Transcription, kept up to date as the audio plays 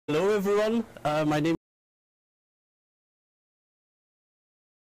Hello everyone, my name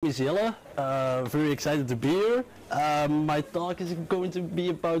is Jelle. Very excited to be here. My talk is going to be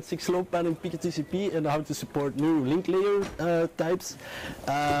about 6LoWPAN and picoTCP and how to support new link layer types.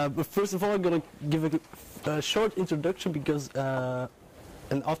 But first of all, I'm going to give a short introduction because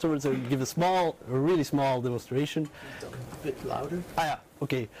and afterwards I'll give a really small demonstration. A bit louder. Yeah,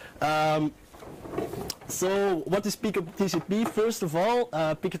 okay. So what is picoTCP? First of all,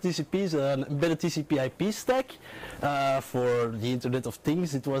 picoTCP is an embedded TCP IP stack for the Internet of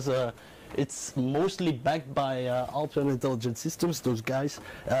Things. It's mostly backed by AltranIntelligent Systems, those guys,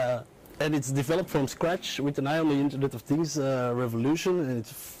 and it's developed from scratch with an eye on the Internet of Things revolution. And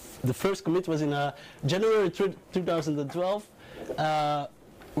the first commit was in January 2012,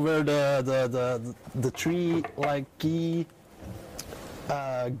 where the three key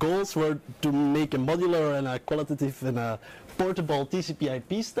goals were to make a modular and a qualitative and a portable TCP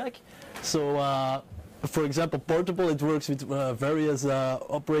IP stack. So, for example, portable, it works with various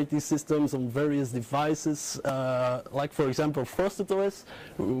operating systems on various devices, like for example FOSDEM OS,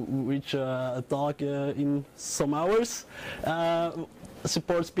 which I'll talk in some hours.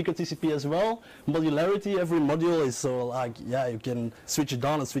 Supports picoTCP as well. Modularity, every module is so you can switch it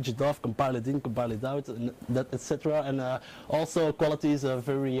on and switch it off, compile it in, compile it out, and that, etc. And also quality is a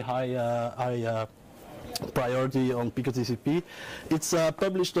very high priority on picoTCP. It's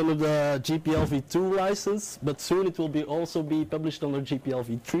published under the GPL-v2 license, but soon it will also be published under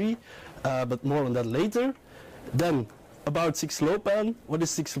GPL-v3, but more on that later. Then about 6LoWPAN. What is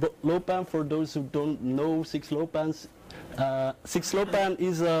 6LoWPAN? For those who don't know 6LoWPANs, 6LoWPAN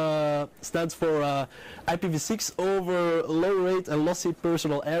stands for IPv6 over low rate and lossy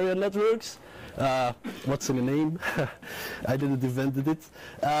personal area networks. What's in the name? I didn't invent it.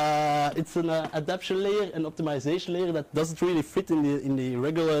 It's an adaption layer and optimization layer that doesn't really fit in the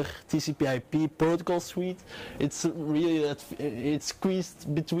regular TCP/IP protocol suite. It's really it's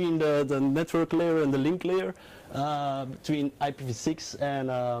squeezed between the network layer and the link layer, between IPv6 and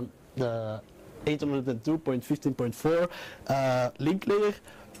the 802.15.4 link layer.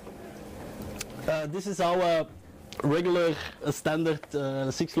 This is how a regular standard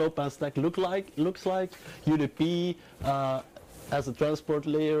 6LoWPAN stack looks like. UDP as a transport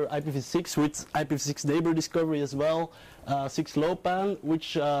layer, IPv6 with IPv6 neighbor discovery as well. 6LoWPAN,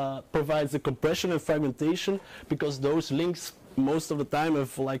 which provides the compression and fragmentation, because those links most of the time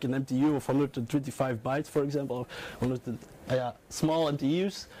have like an MTU of 125 bytes, for example, small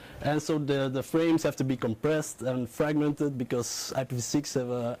MTUs, and so the frames have to be compressed and fragmented because IPv6 have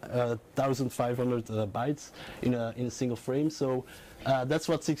 1,500 bytes in a single frame. So that's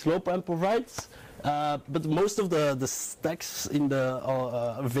what 6LoWPAN provides. But most of the stacks in the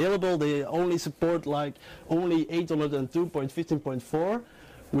available, they only support only 802.15.4,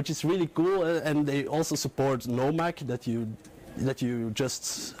 which is really cool, and they also support NOMAC, that you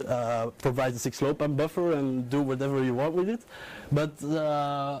just provide the 6LoWPAN buffer and do whatever you want with it. But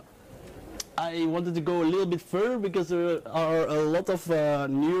I wanted to go a little bit further because there are a lot of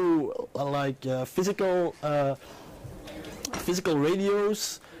new physical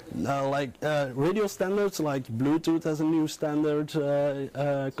radios, radio standards, like Bluetooth has a new standard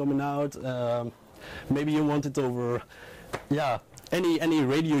coming out. Maybe you want it over any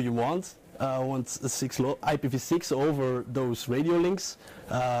radio you want. Want IPv6 over those radio links,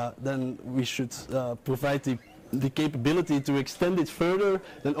 then we should provide the capability to extend it further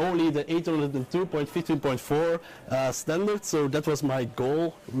than only the 802.15.4 standard. So that was my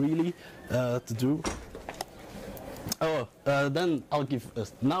goal, really, to do. Then I'll give a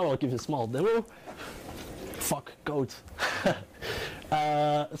small demo. Fuck code.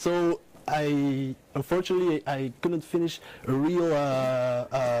 So unfortunately I couldn't finish a real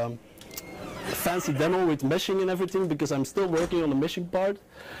fancy demo with meshing and everything, because I'm still working on the meshing part,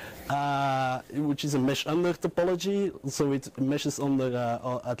 which is a mesh under topology, so it meshes on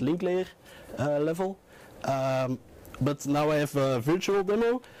at link layer level. But now I have a virtual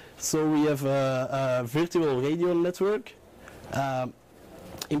demo. So we have a virtual radio network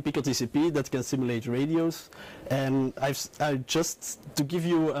in picoTCP that can simulate radios, and just to give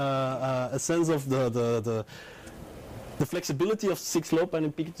you a sense of the flexibility of 6LoWPAN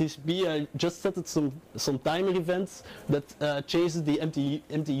and picoTCP, I just set some timer events that changes the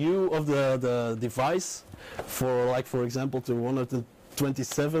MTU of the device for example to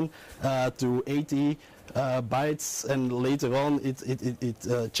 127 to 80 bytes, and later on it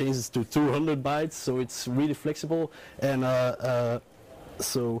changes to 200 bytes, so it's really flexible. And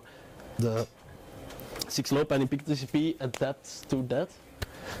so the 6LoWPAN and picoTCP adapts to that.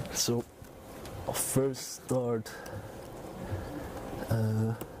 So I'll first start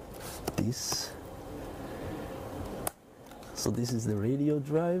this. So this is the radio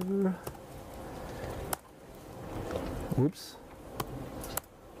driver. Whoops.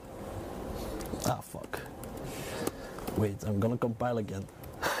 Ah, fuck. Wait, I'm gonna compile again.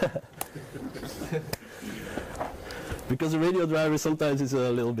 Because the radio driver sometimes is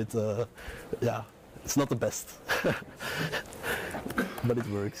a little bit, yeah, it's not the best. But it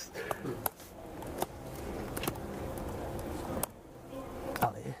works.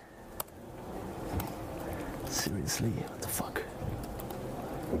 Allez. Seriously, what the fuck?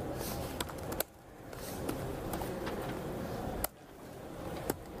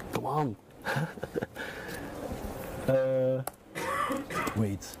 Come on.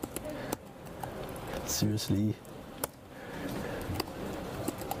 Wait. Seriously.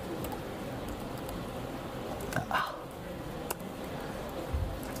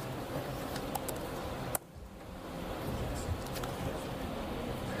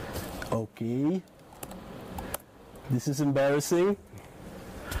 Okay. This is embarrassing.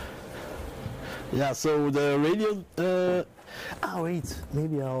 Yeah, so the radio. Wait,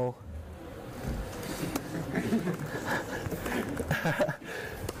 maybe I'll.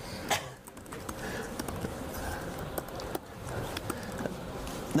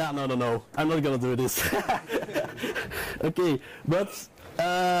 No. I'm not gonna do this. Okay, but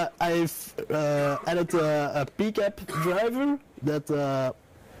I've added a PCAP driver that.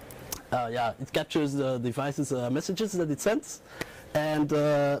 Yeah, it captures the device's messages that it sends, and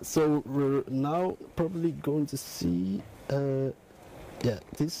so we're now probably going to see, yeah,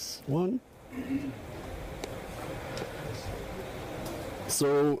 this one.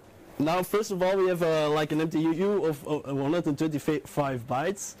 So now, first of all, we have like an MTU of 125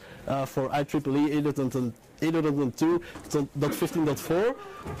 bytes for IEEE 802.15.4.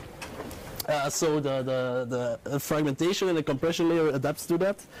 So the fragmentation and the compression layer adapts to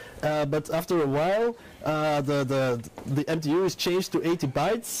that, but after a while the MTU is changed to 80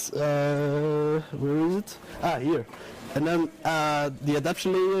 bytes. Where is it? Here. And then the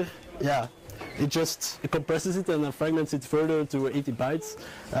adaption layer, yeah, it compresses it and fragments it further to 80 bytes,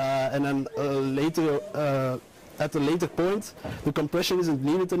 and then later at a later point the compression isn't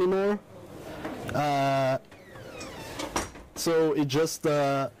needed anymore. So it just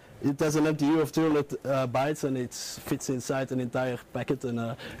it has an MTU of 200 bytes, and it fits inside an entire packet,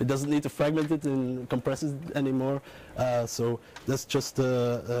 and it doesn't need to fragment it and compress it anymore. So that's just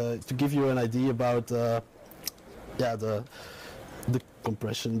to give you an idea about yeah, the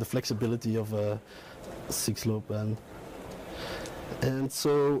compression, the flexibility of 6LoWPAN. And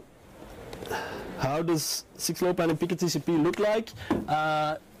so, how does 6LoWPAN and picoTCP look like?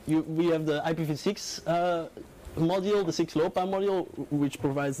 We have the IPv6 module, the 6LoWPAN module, which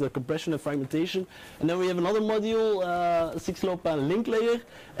provides the compression and fragmentation, and then we have another module, 6LoWPAN link layer,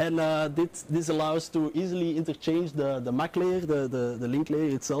 and this allows to easily interchange the MAC layer, the link layer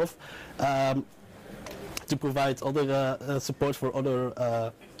itself, to provide other support for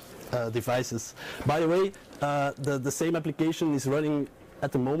other devices. By the way, the same application is running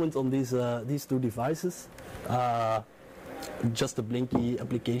at the moment on these two devices. Just a blinky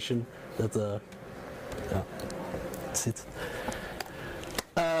application that yeah. That's it.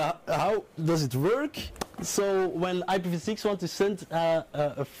 How does it work? So when IPv6 wants to send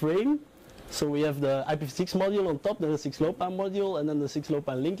a frame, so we have the IPv6 module on top, then the 6LoWPAN module, and then the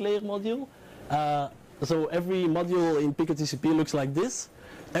 6LoWPAN link layer module. So every module in picoTCP looks like this.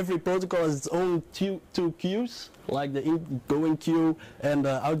 Every protocol has its own two queues, like the ingoing queue and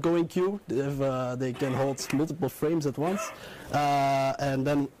the outgoing queue. They can hold multiple frames at once. And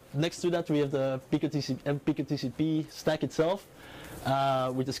then next to that we have the picoTCP stack itself,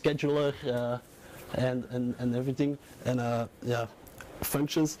 with the scheduler and everything, and yeah,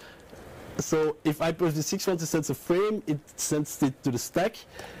 functions. So if IPv6 wants to send a frame, it sends it to the stack,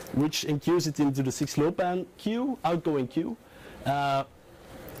 which enqueues it into the 6LoWPAN queue, outgoing queue.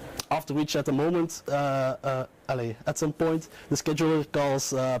 After which, at the moment, at some point, the scheduler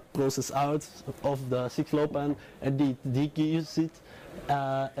calls process out of the 6LoWPAN and dequeues it,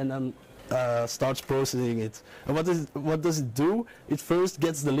 and then starts processing it. And what does it do? It first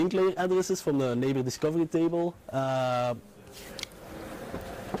gets the link layer addresses from the neighbor discovery table.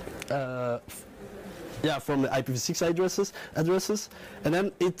 Yeah, from the IPv6 addresses, and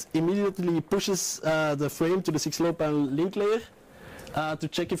then it immediately pushes the frame to the 6LoWPAN link layer to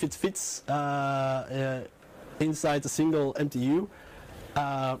check if it fits inside a single MTU,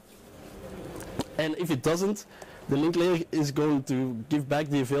 and if it doesn't, the link layer is going to give back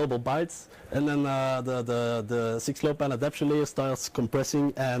the available bytes, and then the 6LoWPAN adaption layer starts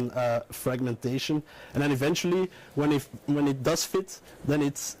compressing and fragmentation, and then eventually, when it does fit, then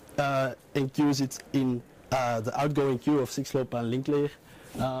it enqueues it in the outgoing queue of 6LoWPAN link layer,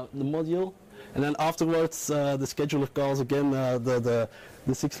 the module, and then afterwards the scheduler calls again the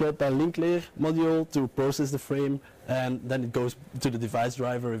 6LoWPAN link layer module to process the frame, and then it goes to the device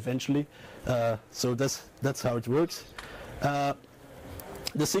driver eventually. So that's how it works. The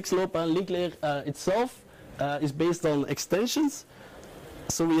 6LoWPAN link layer itself is based on extensions.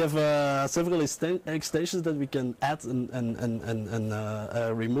 So we have several extensions that we can add and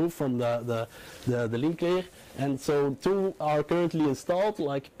remove from the link layer. And so two are currently installed,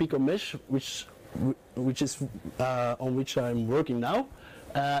 like picoMesh, which is on which I'm working now,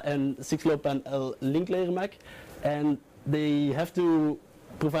 and 6LoWPAN link layer Mac, and they have to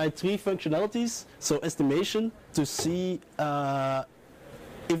provide three functionalities. So estimation to see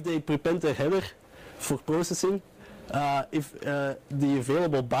if they prepend their header for processing, if the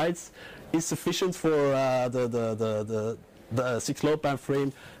available bytes is sufficient for the 6LoWPAN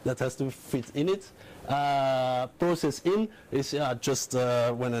frame that has to fit in it. Process in is just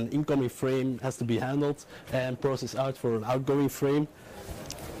when an incoming frame has to be handled, and process out for an outgoing frame.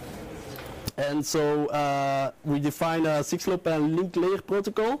 And so we define a 6LoWPAN link layer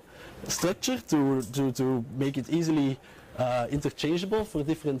protocol structure to make it easily interchangeable for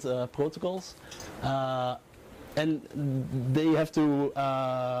different protocols. And they have to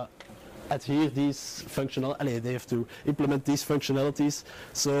adhere these they have to implement these functionalities.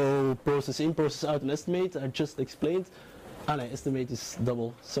 So process in, process out, and estimate I just explained. Estimate is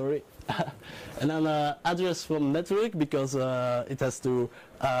double, sorry. And then address from network, because it has to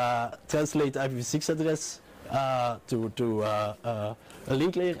translate IPv6 address to a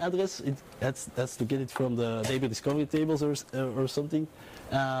link layer address. It has to get it from the neighbor discovery tables or something.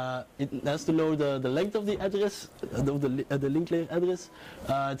 It has to know the length of the address, the link layer address.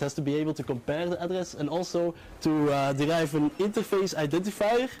 It has to be able to compare the address, and also to derive an interface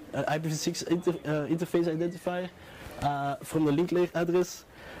identifier, IPv6 interface identifier from the link layer address,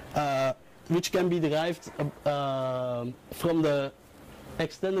 which can be derived from the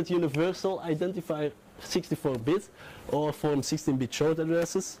extended universal identifier 64-bit or from 16-bit short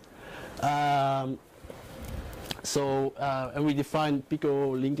addresses. And we define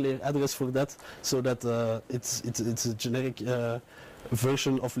pico link layer address for that, so that it's a generic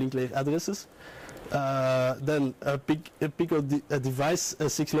version of link layer addresses. Then a pico device, a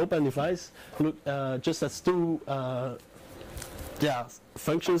 6LoWPAN device, just has two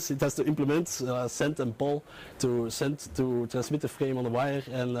functions. It has to implement send and poll, to transmit the frame on the wire,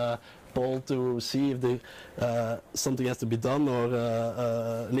 and poll to see if something has to be done, or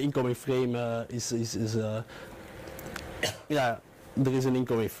an incoming frame there is an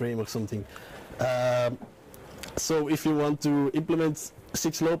incoming frame or something. So if you want to implement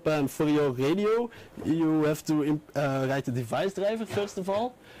 6LoWPAN for your radio, you have to write a device driver first of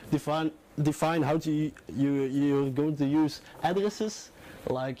all. Define how you're going to use addresses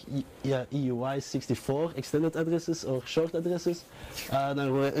like EUI 64 extended addresses or short addresses.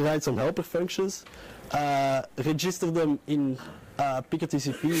 Then write some helper functions. Register them in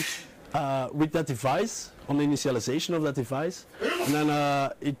picoTCP with that device, on the initialization of that device, and then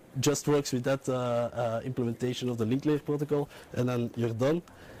it just works with that implementation of the link layer protocol, and then you're done.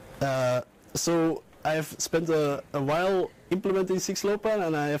 So I have spent a while implementing 6LoWPAN,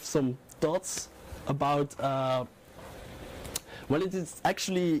 and I have some thoughts about well, it is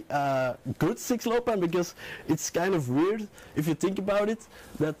actually good 6LoWPAN, because it's kind of weird if you think about it,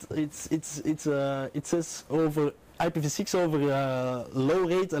 that it says over IPv6 over low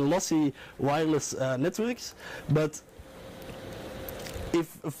rate and lossy wireless networks, but if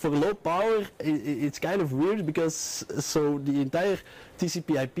for low power it's kind of weird, because so the entire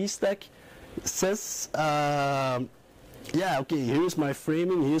TCP/IP stack says okay, here's my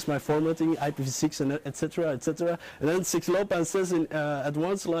framing, here's my formatting, IPv6 and etc. etc. And then 6LoWPAN says at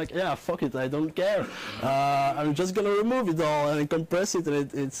once, like, fuck it, I don't care. I'm just gonna remove it all and compress it,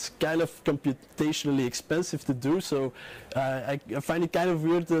 and it's kind of computationally expensive to do. So I find it kind of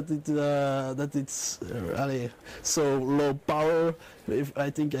weird that it's so low power. If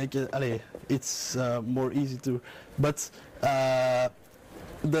I think I can, it's more easy to, but.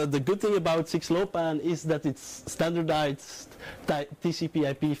 The good thing about 6LoWPAN is that it's standardized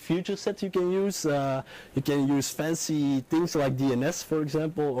TCP/IP feature set you can use. You can use fancy things like DNS, for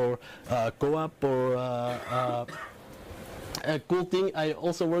example, or CoAP, or a cool thing. I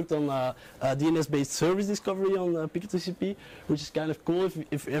also worked on DNS-based service discovery on picoTCP, which is kind of cool.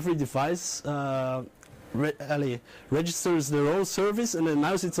 If every device registers their own service and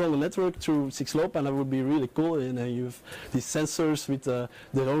announces it on the network through 6LoWPAN. That would be really cool. And you have these sensors with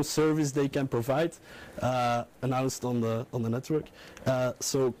their own service they can provide, announced on the network.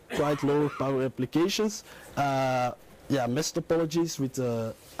 So quite low power applications. Mesh topologies with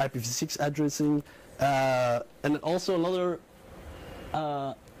IPv6 addressing, and also another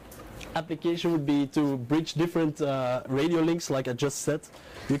application would be to bridge different radio links, like I just said.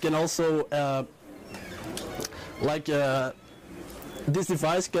 You can also, this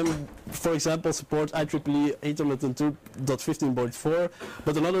device can, for example, support IEEE 802.15.4,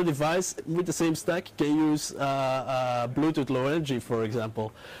 but another device with the same stack can use Bluetooth Low Energy, for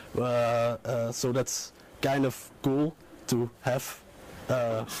example. So that's kind of cool to have.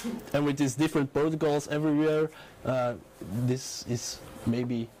 And with these different protocols everywhere, this is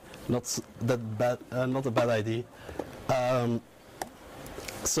maybe not that bad, not a bad idea.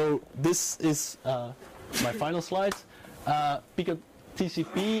 So this is my final slide.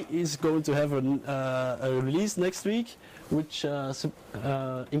 picoTCP is going to have a release next week, which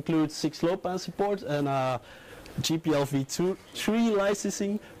includes 6LoWPAN support and GPLv3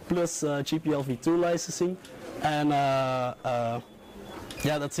 licensing plus GPLv2 licensing, and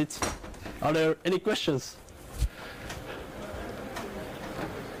yeah, that's it. Are there any questions?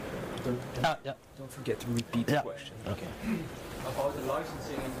 Don't forget to repeat the question. Okay. About the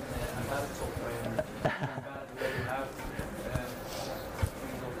licensing and embedded software, and embedded where you have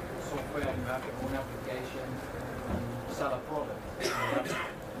software and you have your own application and sell a product. You have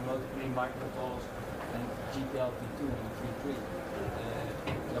multiple microcontrollers and GPLv2 and 3.3.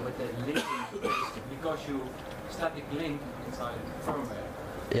 With the linking, because you static link inside firmware.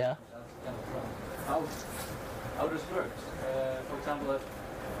 Yeah. That's kind of fun. How this works. For example, if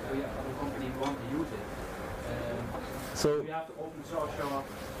other company want to use it, so you have to open source your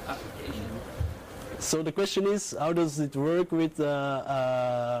application. So the question is, how does it work with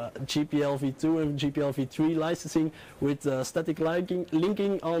GPLv2 and GPLv3 licensing with static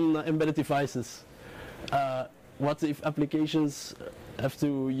linking on embedded devices? What if applications have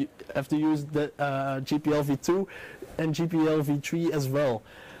to use the GPLv2 and GPLv3 as well?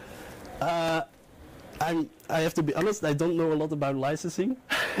 I have to be honest, I don't know a lot about licensing.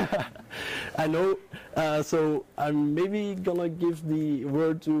 I know, so I'm maybe gonna give the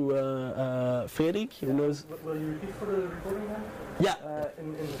word to Frederik, who knows. Will you repeat for the recording then? Yeah.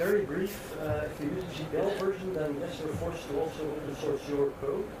 In very brief, if you use the GPL version, then yes, you're forced to also open source your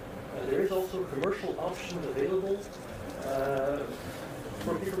code. There is also commercial options available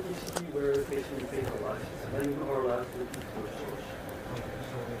for picoTCP where basically you pay for license, and then you are allowed to open source. So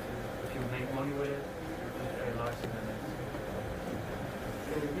if you make money with it, you pay license and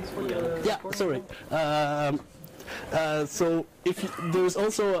Yeah, sorry. So if there's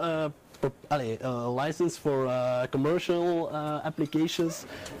also a license for commercial applications,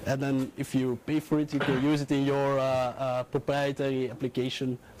 and then if you pay for it, you can use it in your proprietary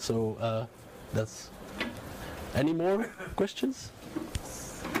application. So that's. Any more questions?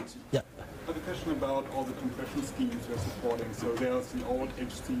 Yeah. I have a question about all the compression schemes you're supporting. So there's the old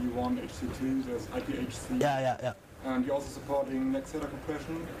HC1, HC2, there's IPHC. Yeah. And you're also supporting next header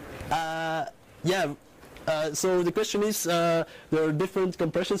compression? Yeah. So the question is, there are different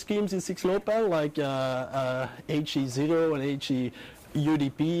compression schemes in 6LoWPAN, like HE0 and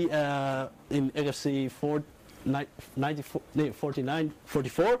HE-UDP in RFC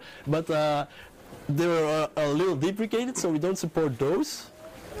 4944, but they're a little deprecated, so we don't support those.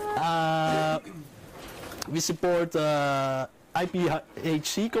 We support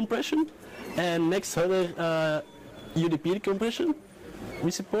IPHC compression and next header UDP compression we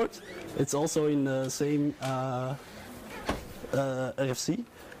support. It's also in the same RFC,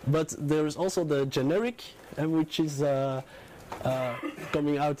 but there is also the generic, which is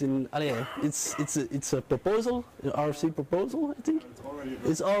coming out in. It's a proposal, an RFC proposal, I think.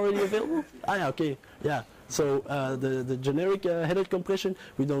 It's already available. Yeah, okay, yeah. So the generic header compression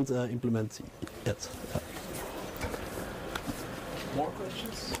we don't implement yet. More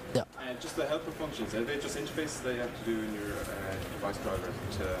questions? Yeah. Just the helper functions, are they just interfaces they have to do in your device driver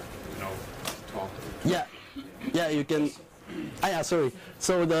to, talk? Yeah, you can. Sorry.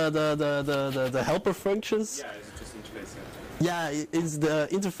 So the helper functions. Yeah, is it just interface? Yeah, it's the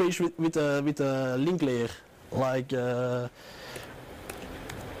interface with a link layer, like.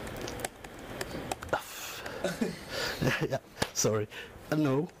 Yeah, sorry.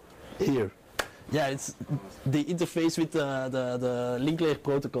 No, here. Yeah, it's the interface with the link layer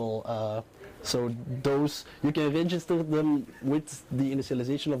protocol. So those you can register them with the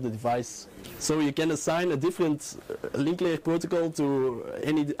initialization of the device. So you can assign a different link layer protocol to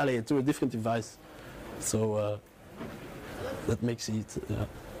to a different device. So that makes it,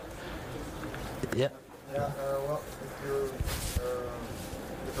 yeah. Well, if your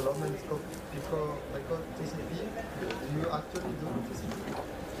development is called picoTCP, do you actually do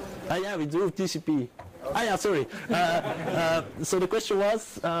TCP? Yeah, we do TCP. Okay. Yeah, sorry. So the question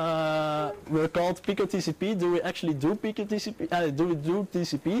was, we're called picoTCP. Do we actually do picoTCP? Do we do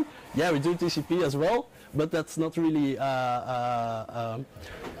TCP? Yeah, we do TCP as well, but that's not really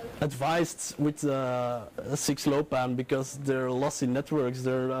advised with 6LoWPAN because they're lossy networks.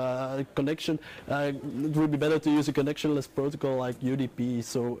 Their connection, it would be better to use a connectionless protocol like UDP.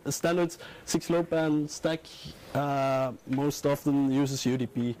 So a standard 6LoWPAN stack most often uses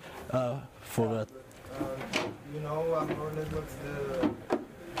UDP for that. You know more or less what's the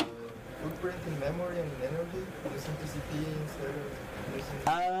footprint in memory and in energy using TCP instead of using...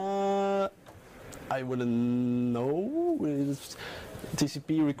 I wouldn't know.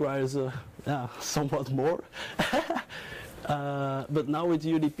 TCP requires somewhat more. But now with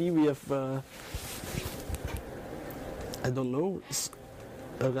UDP we have, I don't know,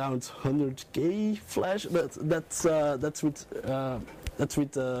 around 100k flash, but that's with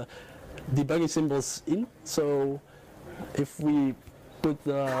debugging symbols in. So if we put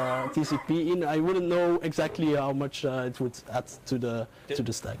TCP in, I wouldn't know exactly how much it would add to the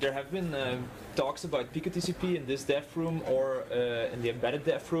stack. There have been talks about picoTCP in this dev room or in the embedded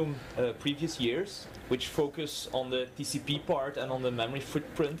dev room previous years, which focus on the TCP part and on the memory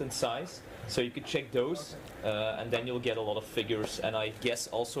footprint and size. So you could check those, and then you'll get a lot of figures, and I guess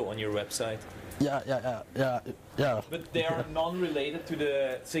also on your website. Yeah. But they are non-related to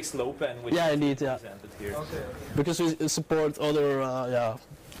the 6LoWPAN, which is indeed, presented here. Okay. Because we support other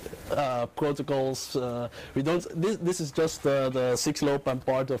protocols. We don't. This is just the 6LoWPAN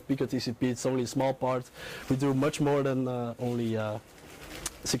part of picoTCP. It's only a small part. We do much more than only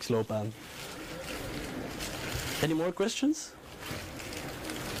 6LoWPAN. Any more questions?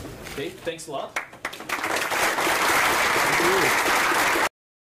 Okay, thanks a lot. Thank you.